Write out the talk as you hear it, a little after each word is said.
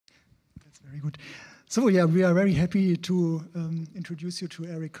Very good. So yeah, we are very happy to introduce you to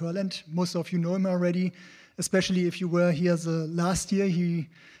Eric Kurland. Most of you know him already, especially if you were here last year. He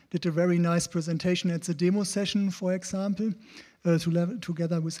did a very nice presentation at the demo session, for example,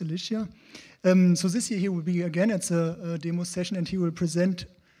 together with Alicia. So this year he will be again at the demo session, and he will present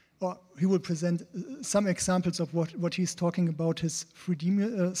some examples of what he's talking about his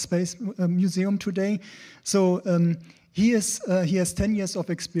 3D space museum today. So he has 10 years of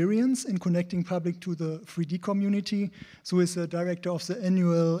experience in connecting public to the 3D community. So he's the director of the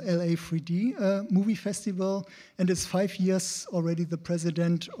annual LA 3D movie festival, and is 5 years already the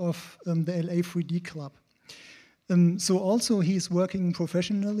president of the LA 3D Club. So also he's working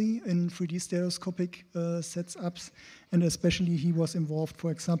professionally in 3D stereoscopic setups, and especially he was involved,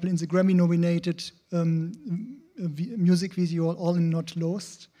 for example, in the Grammy-nominated music video All in Not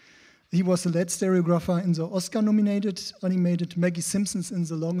Lost. He was the lead stereographer in the Oscar-nominated animated MAGGIE Simpsons in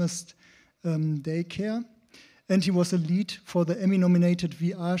the longest DAYCARE. And he was a lead for the Emmy-nominated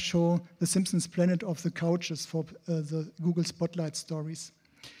VR show The Simpsons Planet of the Couches for the Google Spotlight stories.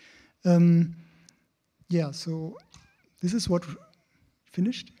 Yeah, so this is what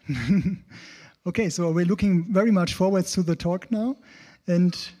finished. Okay, so we're looking very much forward to the talk now.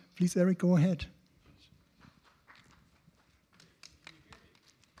 And please, Eric, go ahead.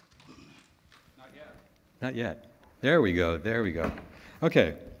 Not yet. There we go, there we go.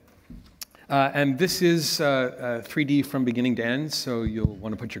 Okay. And this is 3D from beginning to end, so you'll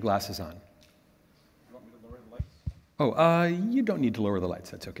want to put your glasses on. You want me to lower the lights? Oh, you don't need to lower the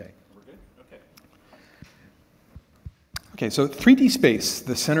lights, that's okay. We're good? Okay. Okay, so 3D Space,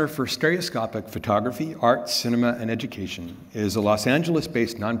 the Center for Stereoscopic Photography, Art, Cinema, and Education, is a Los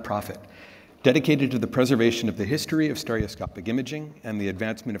Angeles-based nonprofit dedicated to the preservation of the history of stereoscopic imaging and the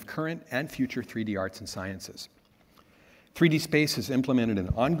advancement of current and future 3D arts and sciences. 3D Space has implemented an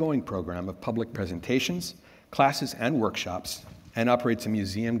ongoing program of public presentations, classes, and workshops, and operates a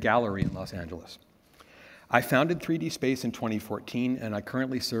museum gallery in Los Angeles. I founded 3D Space in 2014, and I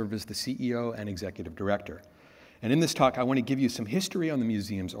currently serve as the CEO and executive director. And in this talk, I want to give you some history on the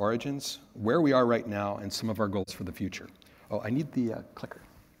museum's origins, where we are right now, and some of our goals for the future. Oh, I need the clicker.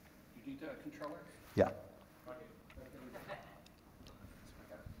 You need a controller? Yeah.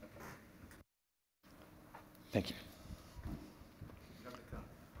 Thank you.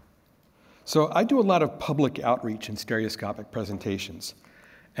 So I do a lot of public outreach and stereoscopic presentations.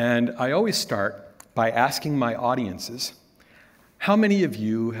 And I always start by asking my audiences, how many of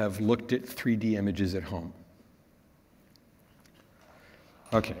you have looked at 3D images at home?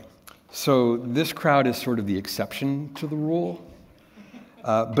 Okay, so this crowd is sort of the exception to the rule.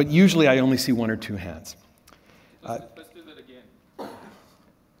 But usually I only see one or two hands. Let's do that again.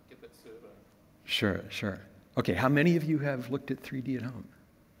 Get that server. Sure, sure. Okay, how many of you have looked at 3D at home?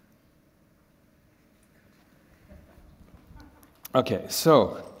 Okay,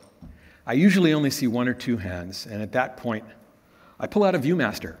 so I usually only see one or two hands, and at that point, I pull out a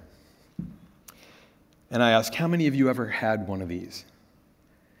ViewMaster. And I ask, how many of you ever had one of these?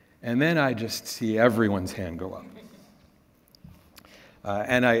 And then I just see everyone's hand go up.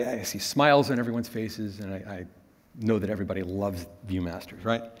 And I see smiles on everyone's faces, and I know that everybody loves ViewMasters,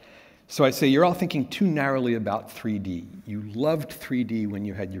 right? So I say, you're all thinking too narrowly about 3D. You loved 3D when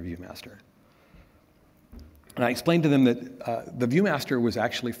you had your ViewMaster. And I explained to them that the ViewMaster was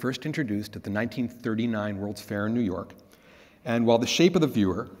actually first introduced at the 1939 World's Fair in New York. And while the shape of the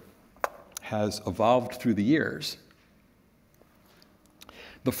viewer has evolved through the years,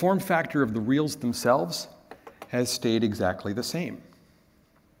 the form factor of the reels themselves has stayed exactly the same.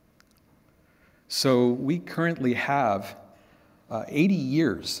 So we currently have 80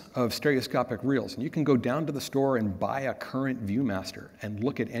 years of stereoscopic reels. And you can go down to the store and buy a current ViewMaster and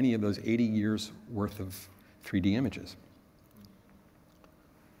look at any of those 80 years worth of 3D images.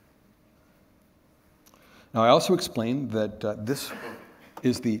 Now, I also explained that this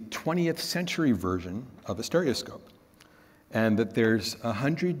is the 20th century version of a stereoscope, and that there's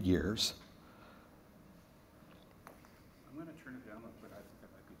 100 years. I'm going to turn it down a bit. I think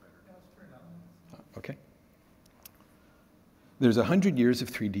that might be better. Yeah, let's turn it down. Okay. There's 100 years of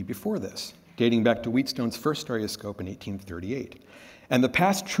 3D before this, dating back to Wheatstone's first stereoscope in 1838. And the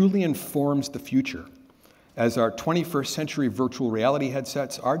past truly informs the future, as our 21st century virtual reality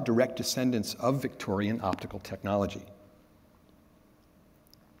headsets are direct descendants of Victorian optical technology.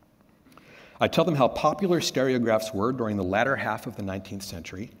 I tell them how popular stereographs were during the latter half of the 19th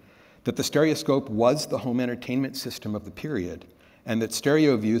century, that the stereoscope was the home entertainment system of the period, and that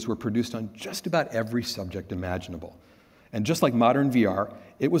stereo views were produced on just about every subject imaginable. And just like modern VR,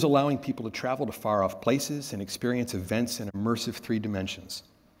 it was allowing people to travel to far-off places and experience events in immersive 3 dimensions.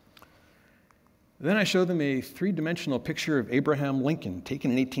 Then I show them a three-dimensional picture of Abraham Lincoln taken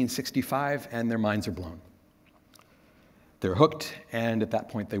in 1865, and their minds are blown. They're hooked, and at that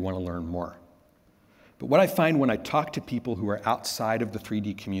point, they want to learn more. But what I find when I talk to people who are outside of the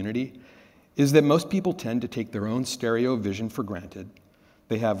 3D community is that most people tend to take their own stereo vision for granted.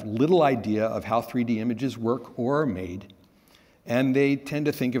 They have little idea of how 3D images work or are made, and they tend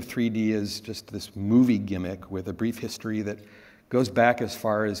to think of 3D as just this movie gimmick with a brief history that goes back as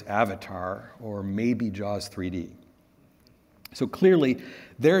far as Avatar or maybe Jaws 3D. So clearly,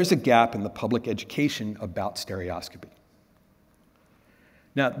 there is a gap in the public education about stereoscopy.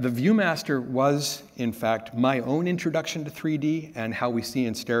 Now, the ViewMaster was, in fact, my own introduction to 3D and how we see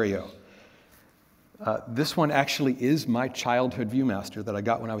in stereo. This one actually is my childhood ViewMaster that I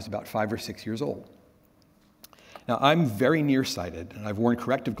got when I was about 5 or 6 years old. Now, I'm very nearsighted, and I've worn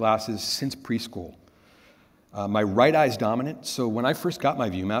corrective glasses since preschool. My right eye is dominant, so when I first got my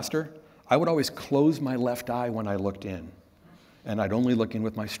ViewMaster, I would always close my left eye when I looked in, and I'd only look in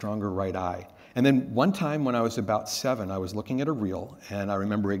with my stronger right eye. And then one time when I was about 7, I was looking at a reel, and I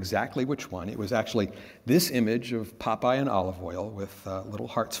remember exactly which one. It was actually this image of Popeye and olive oil with little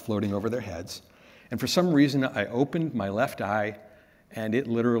hearts floating over their heads. And for some reason, I opened my left eye, and it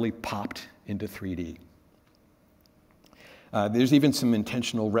literally popped into 3D. There's even some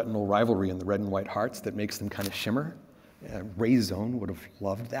intentional retinal rivalry in the red and white hearts that makes them kind of shimmer. Ray Zone would have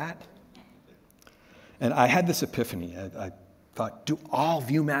loved that. And I had this epiphany. I thought, do all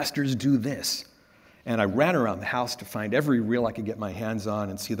ViewMasters do this? And I ran around the house to find every reel I could get my hands on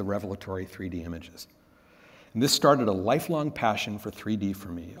and see the revelatory 3D images. And this started a lifelong passion for 3D for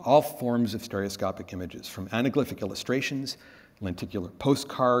me, all forms of stereoscopic images, from anaglyphic illustrations, lenticular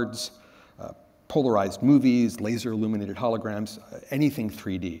postcards, polarized movies, laser illuminated holograms, anything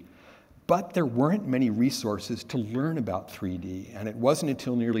 3D. But there weren't many resources to learn about 3D, and it wasn't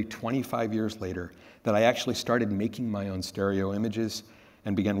until nearly 25 years later that I actually started making my own stereo images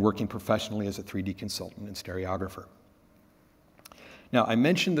and began working professionally as a 3D consultant and stereographer. Now, I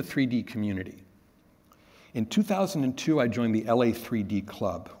mentioned the 3D community. In 2002, I joined the LA 3D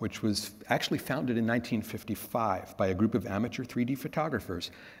Club, which was actually founded in 1955 by a group of amateur 3D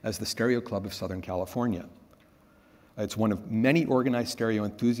photographers as the Stereo Club of Southern California. It's one of many organized stereo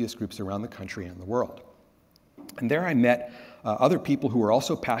enthusiast groups around the country and the world. And there I met other people who were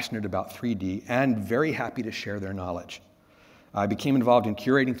also passionate about 3D and very happy to share their knowledge. I became involved in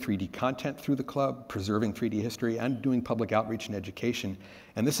curating 3D content through the club, preserving 3D history, and doing public outreach and education.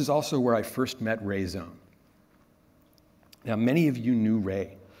 And this is also where I first met Ray Zone. Now, many of you knew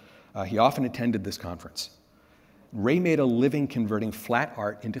Ray. He often attended this conference. Ray made a living converting flat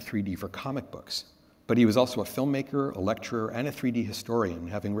art into 3D for comic books, but he was also a filmmaker, a lecturer, and a 3D historian,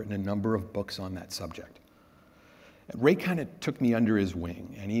 having written a number of books on that subject. Ray kind of took me under his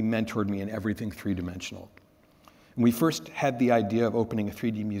wing, and he mentored me in everything three-dimensional. And we first had the idea of opening a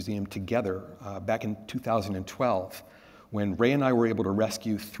 3D museum together back in 2012, when Ray and I were able to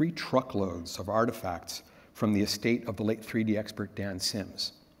rescue 3 truckloads of artifacts from the estate of the late 3D expert Dan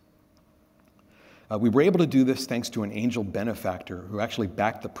Symmes. We were able to do this thanks to an angel benefactor who actually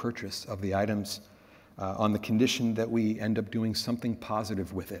backed the purchase of the items on the condition that we end up doing something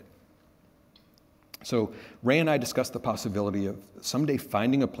positive with it. So Ray and I discussed the possibility of someday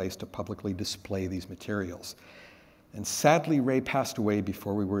finding a place to publicly display these materials. And sadly, Ray passed away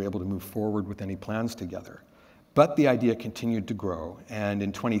before we were able to move forward with any plans together. But the idea continued to grow, and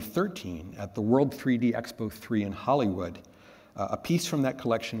in 2013, at the World 3D Expo III in Hollywood, a piece from that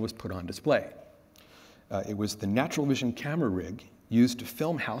collection was put on display. It was the natural vision camera rig used to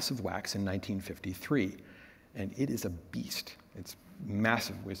film House of Wax in 1953, and it is a beast. It's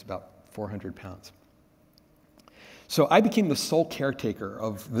massive, weighs about 400 pounds. So I became the sole caretaker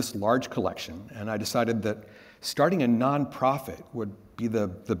of this large collection, and I decided that starting a nonprofit would be the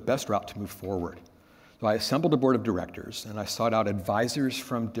best route to move forward. So I assembled a board of directors, and I sought out advisors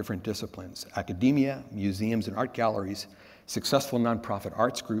from different disciplines: academia, museums and art galleries, successful nonprofit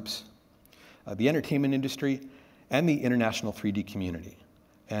arts groups, the entertainment industry, and the international 3D community.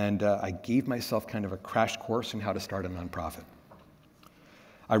 And I gave myself kind of a crash course in how to start a nonprofit.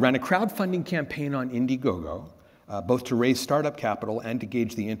 I ran a crowdfunding campaign on Indiegogo, both to raise startup capital and to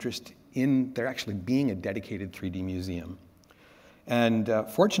gauge the interest in there actually being a dedicated 3D museum. And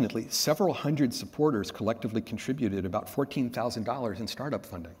fortunately, several hundred supporters collectively contributed about $14,000 in startup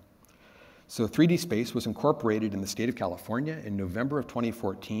funding. So 3D Space was incorporated in the state of California in November of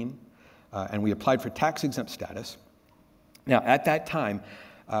 2014, and we applied for tax-exempt status. Now, at that time,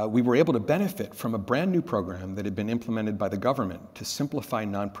 we were able to benefit from a brand new program that had been implemented by the government to simplify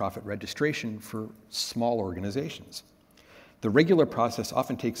nonprofit registration for small organizations. The regular process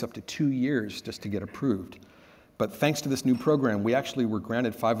often takes up to 2 years just to get approved. But thanks to this new program, we actually were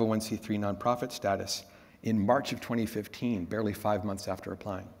granted 501c3 nonprofit status in March of 2015, barely 5 months after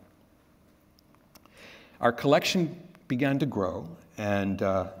applying. Our collection began to grow, and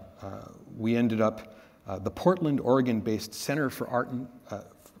we ended up the Portland, Oregon-based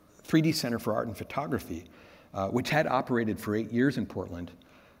 3D Center for Art and Photography, which had operated for 8 years in Portland,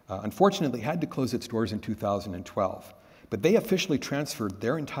 unfortunately had to close its doors in 2012. But they officially transferred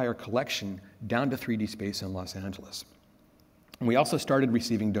their entire collection down to 3D Space in Los Angeles. And we also started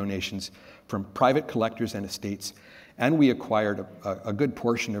receiving donations from private collectors and estates, and we acquired a good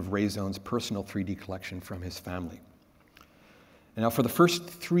portion of Ray Zone's personal 3D collection from his family. And now, for the first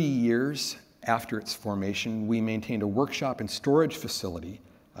 3 years after its formation, we maintained a workshop and storage facility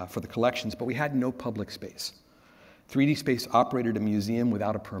for the collections, but we had no public space. 3D Space operated a museum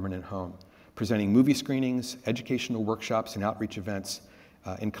without a permanent home, presenting movie screenings, educational workshops, and outreach events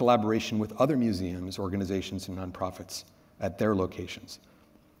in collaboration with other museums, organizations, and nonprofits at their locations.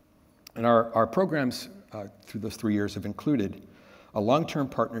 And our programs through those 3 years have included a long-term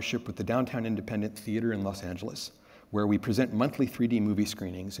partnership with the Downtown Independent Theater in Los Angeles, where we present monthly 3D movie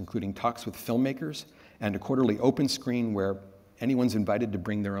screenings, including talks with filmmakers, and a quarterly open screen where anyone's invited to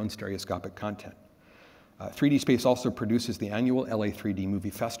bring their own stereoscopic content. 3D Space also produces the annual LA 3D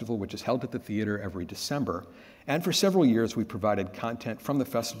Movie Festival, which is held at the theater every December. And for several years, we provided content from the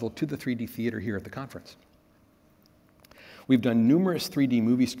festival to the 3D theater here at the conference. We've done numerous 3D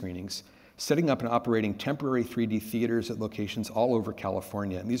movie screenings, setting up and operating temporary 3D theaters at locations all over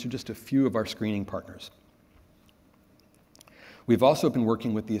California. And these are just a few of our screening partners. We've also been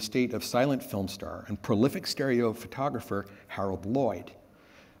working with the estate of silent film star and prolific stereo photographer Harold Lloyd.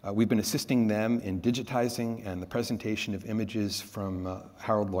 We've been assisting them in digitizing and the presentation of images from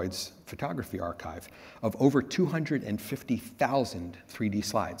Harold Lloyd's photography archive of over 250,000 3D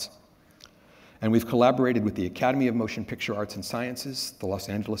slides. And we've collaborated with the Academy of Motion Picture Arts and Sciences, the Los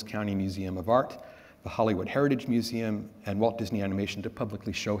Angeles County Museum of Art, the Hollywood Heritage Museum, and Walt Disney Animation to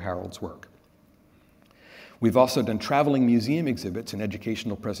publicly show Harold's work. We've also done traveling museum exhibits and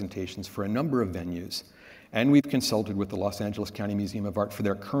educational presentations for a number of venues, and we've consulted with the Los Angeles County Museum of Art for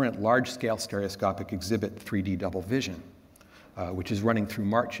their current large-scale stereoscopic exhibit, 3D Double Vision, which is running through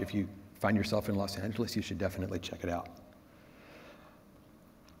March. If you find yourself in Los Angeles, you should definitely check it out.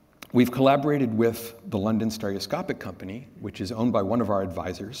 We've collaborated with the London Stereoscopic Company, which is owned by one of our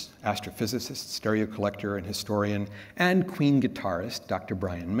advisors, astrophysicist, stereo collector, and historian, and Queen guitarist, Dr.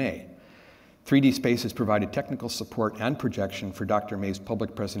 Brian May. 3D Space has provided technical support and projection for Dr. May's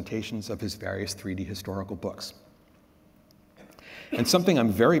public presentations of his various 3D historical books. And something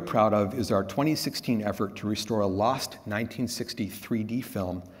I'm very proud of is our 2016 effort to restore a lost 1960 3D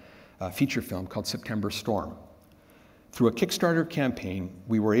film, feature film called September Storm. Through a Kickstarter campaign,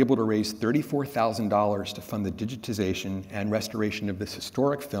 we were able to raise $34,000 to fund the digitization and restoration of this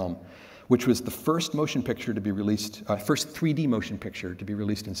historic film, which was the first motion picture to be released, first 3D motion picture to be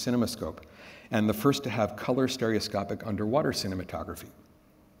released in CinemaScope, and the first to have color stereoscopic underwater cinematography.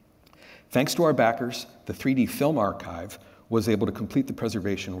 Thanks to our backers, the 3D Film Archive was able to complete the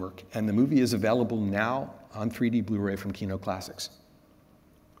preservation work, and the movie is available now on 3D Blu-ray from Kino Classics.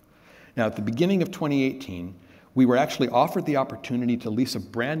 Now, at the beginning of 2018, we were actually offered the opportunity to lease a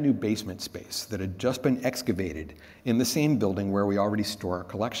brand new basement space that had just been excavated in the same building where we already store our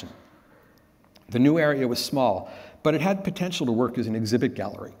collection. The new area was small, but it had potential to work as an exhibit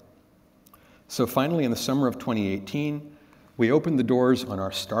gallery. So finally, in the summer of 2018, we opened the doors on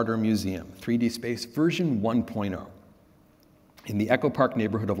our starter museum, 3D Space version 1.0, in the Echo Park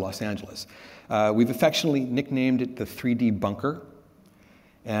neighborhood of Los Angeles. We've affectionately nicknamed it the 3D Bunker,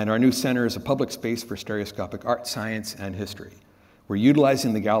 and our new center is a public space for stereoscopic art, science, and history. We're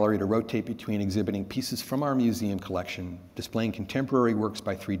utilizing the gallery to rotate between exhibiting pieces from our museum collection, displaying contemporary works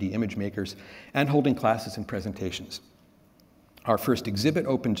by 3D image makers, and holding classes and presentations. Our first exhibit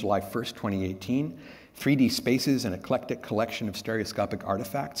opened July 1st, 2018, 3D Spaces, an eclectic collection of stereoscopic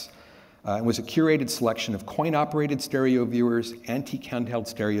artifacts. It was a curated selection of coin-operated stereo viewers, antique handheld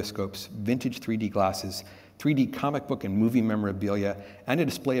stereoscopes, vintage 3D glasses, 3D comic book and movie memorabilia, and a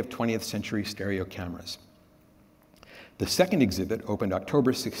display of 20th century stereo cameras. The second exhibit opened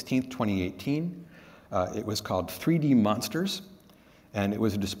October 16th, 2018. It was called 3D Monsters, and it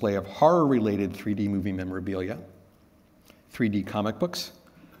was a display of horror-related 3D movie memorabilia, 3D comic books,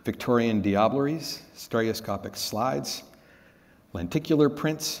 Victorian diableries, stereoscopic slides, lenticular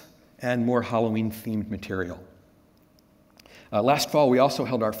prints, and more Halloween-themed material. Last fall, we also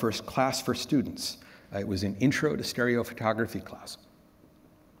held our first class for students. It was an Intro to Stereo Photography class.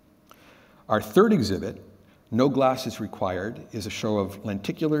 Our third exhibit No glass is required is a show of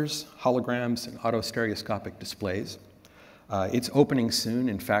lenticulars, holograms, and autostereoscopic displays. It's opening soon.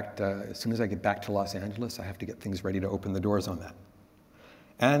 In fact, as soon as I get back to Los Angeles, I have to get things ready to open the doors on that.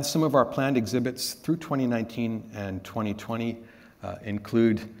 And some of our planned exhibits through 2019 and 2020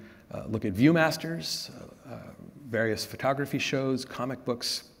 include look at Viewmasters, various photography shows, comic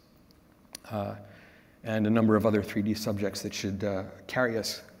books, and a number of other 3D subjects that should carry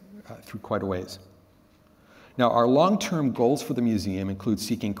us through quite a ways. Now, our long-term goals for the museum include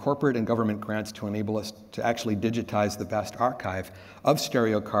seeking corporate and government grants to enable us to actually digitize the vast archive of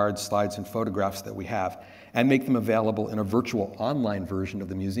stereo cards, slides, and photographs that we have, and make them available in a virtual online version of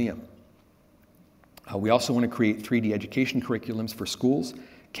the museum. We also want to create 3D education curriculums for schools,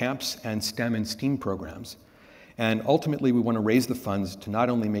 camps, and STEM and STEAM programs. And ultimately, we want to raise the funds to not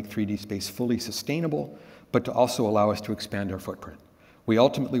only make 3D space fully sustainable, but to also allow us to expand our footprint. We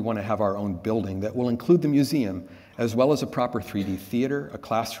ultimately want to have our own building that will include the museum, as well as a proper 3D theater, a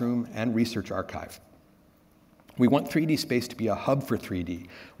classroom, and research archive. We want 3D space to be a hub for 3D,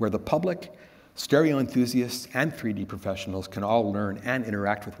 where the public, stereo enthusiasts, and 3D professionals can all learn and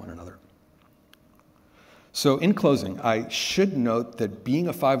interact with one another. So in closing, I should note that being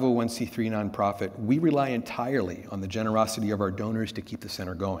a 501c3 nonprofit, we rely entirely on the generosity of our donors to keep the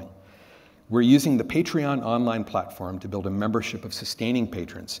center going. We're using the Patreon online platform to build a membership of sustaining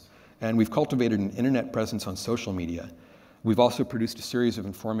patrons, and we've cultivated an internet presence on social media. We've also produced a series of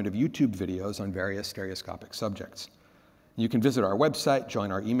informative YouTube videos on various stereoscopic subjects. You can visit our website, join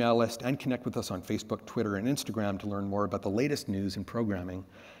our email list, and connect with us on Facebook, Twitter, and Instagram to learn more about the latest news and programming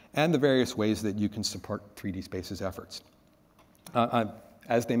and the various ways that you can support 3D Space's efforts.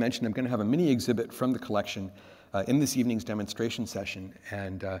 As they mentioned, I'm going to have a mini exhibit from the collection in this evening's demonstration session,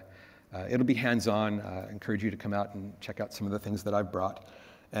 and it'll be hands-on. I encourage you to come out and check out some of the things that I've brought.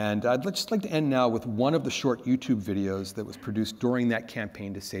 And I'd just like to end now with one of the short YouTube videos that was produced during that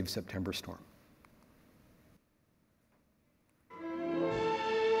campaign to save September Storm.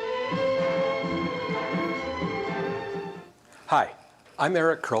 Hi, I'm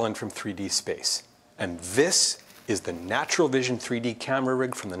Eric Kurland from 3D Space, and this is the Natural Vision 3D camera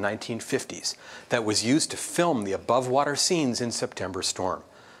rig from the 1950s that was used to film the above-water scenes in September Storm.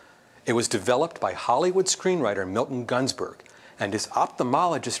 It was developed by Hollywood screenwriter Milton Gunsberg and his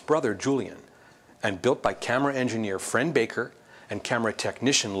ophthalmologist brother Julian, and built by camera engineer Fred Baker and camera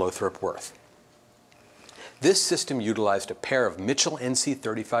technician Lothrop Worth. This system utilized a pair of Mitchell NC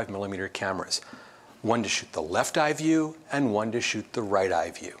 35mm cameras, one to shoot the left eye view and one to shoot the right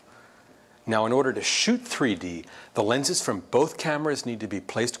eye view. Now, in order to shoot 3D, the lenses from both cameras need to be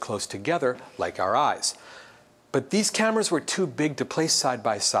placed close together, like our eyes. But these cameras were too big to place side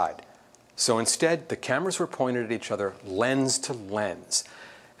by side. So instead, the cameras were pointed at each other lens to lens,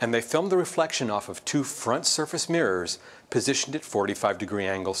 and they filmed the reflection off of two front surface mirrors positioned at 45-degree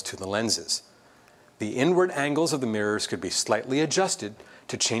angles to the lenses. The inward angles of the mirrors could be slightly adjusted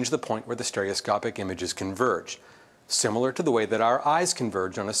to change the point where the stereoscopic images converge, similar to the way that our eyes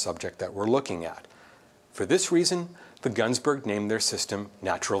converge on a subject that we're looking at. For this reason, the Gunsberg named their system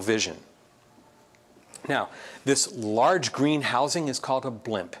Natural Vision. Now, this large green housing is called a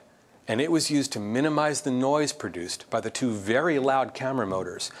blimp, and it was used to minimize the noise produced by the two very loud camera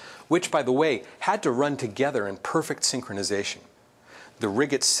motors, which, by the way, had to run together in perfect synchronization. The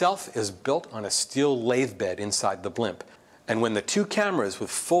rig itself is built on a steel lathe bed inside the blimp, and when the two cameras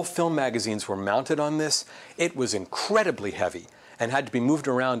with full film magazines were mounted on this, it was incredibly heavy and had to be moved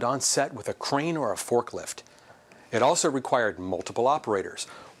around on set with a crane or a forklift. It also required multiple operators,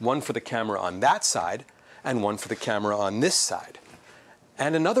 one for the camera on that side and one for the camera on this side,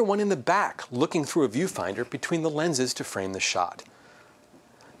 and another one in the back looking through a viewfinder between the lenses to frame the shot.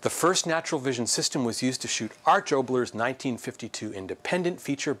 The first Natural Vision system was used to shoot Arch Oboler's 1952 independent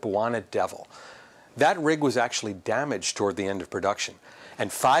feature Bwana Devil. That rig was actually damaged toward the end of production,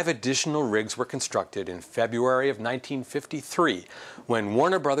 and 5 additional rigs were constructed in February of 1953 when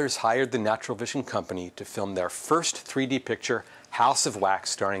Warner Brothers hired the Natural Vision Company to film their first 3D picture, House of Wax,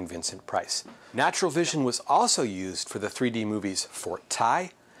 starring Vincent Price. Natural Vision was also used for the 3D movies Fort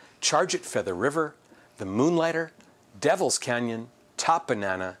Ty, Charge at Feather River, The Moonlighter, Devil's Canyon, Top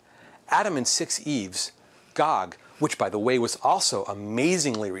Banana, Adam and 6 Eves, Gog, which by the way was also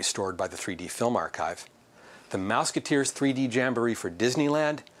amazingly restored by the 3D Film Archive, the Mouseketeers 3D Jamboree for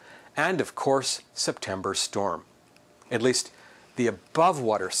Disneyland, and of course, September Storm. At least, the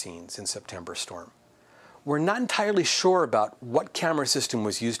above-water scenes in September Storm. We're not entirely sure about what camera system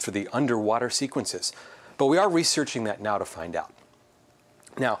was used for the underwater sequences, but we are researching that now to find out.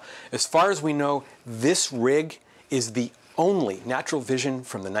 Now, as far as we know, this rig is the only Natural Vision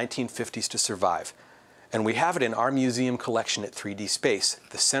from the 1950s to survive. And we have it in our museum collection at 3D Space,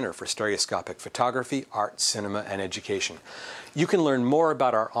 the Center for Stereoscopic Photography, Art, Cinema, and Education. You can learn more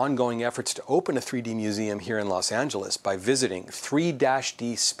about our ongoing efforts to open a 3D museum here in Los Angeles by visiting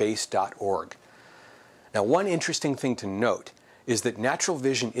 3-dspace.org. Now, one interesting thing to note is that natural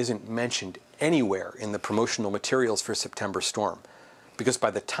vision isn't mentioned anywhere in the promotional materials for September Storm, because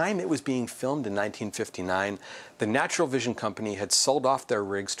by the time it was being filmed in 1959, the Natural Vision Company had sold off their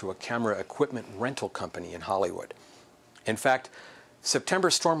rigs to a camera equipment rental company in Hollywood. In fact,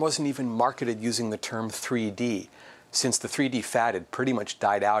 September Storm wasn't even marketed using the term 3D, since the 3D fad had pretty much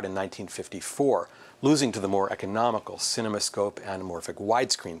died out in 1954, losing to the more economical CinemaScope anamorphic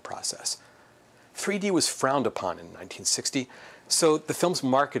widescreen process. 3D was frowned upon in 1960, so the film's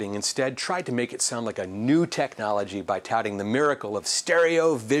marketing instead tried to make it sound like a new technology by touting the miracle of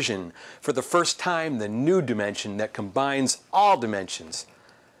stereo vision, for the first time the new dimension that combines all dimensions.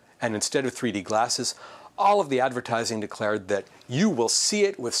 And instead of 3D glasses, all of the advertising declared that you will see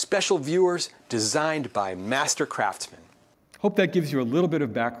it with special viewers designed by master craftsmen. Hope that gives you a little bit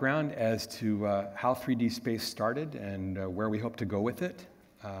of background as to how 3D Space started and where we hope to go with it.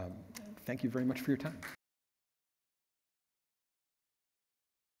 Thank you very much for your time.